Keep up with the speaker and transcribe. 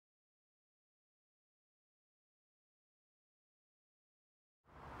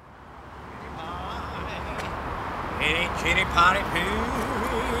Hitty chitty potty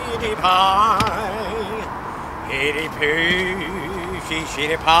pooty pie. Hitty poo, she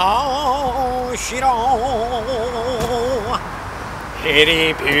shitty paw, shit on.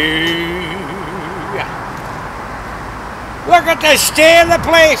 Hitty poo. Look at the state of the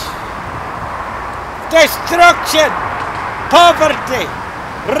place. Destruction, poverty,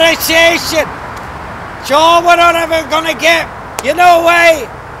 recession. It's all we're ever gonna get. You know why?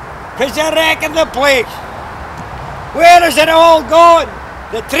 Because they're wrecking the place. Where is it all going?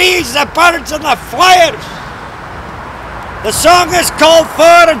 The trees, the birds, and the flowers. The song is called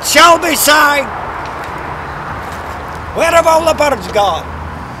For and Shall Be Sang. Where have all the birds gone?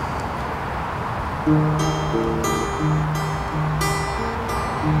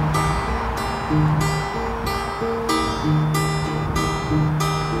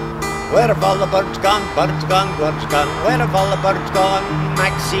 Where have all the birds gone? Birds gone, birds gone. Where have all the birds gone?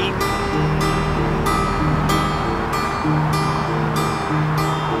 Maxine.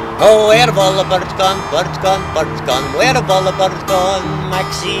 Oh, where have all the birds gone? Birds gone, birds gone. Where have all the birds gone?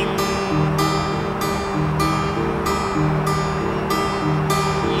 Maxine.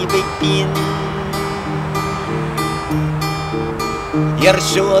 You big bean. You're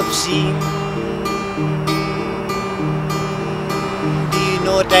so obscene. Do you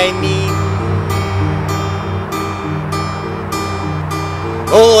know what I mean?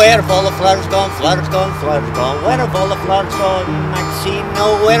 Oh, where have all the flowers gone? Flowers gone, flowers gone. Where have all the flowers gone? Maxine.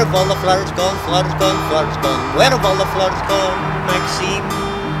 Oh, where have all the flowers gone? Flowers gone, flowers gone. Where have all the flowers gone? Maxine.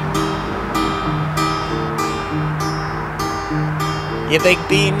 You big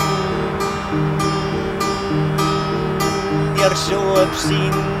bean. You're so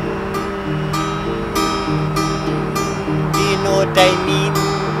obscene. Do you know what I mean?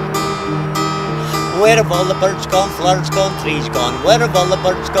 Where have all the birds gone? Flowers gone, trees gone. Where have all the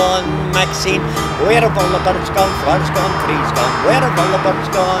birds gone? Maxine. Where have all the birds gone? Flowers gone, trees gone. Where have all the birds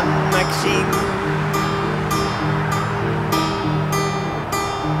gone? Maxine.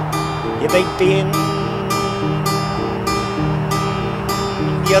 You big bean.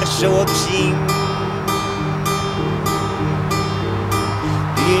 You're so obscene.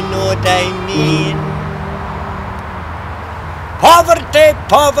 Do you know what I mean? Poverty,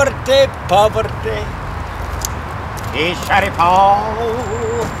 poverty, poverty. Hey, shitty paw.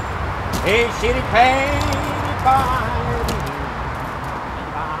 Hey, shitty pay. Bye.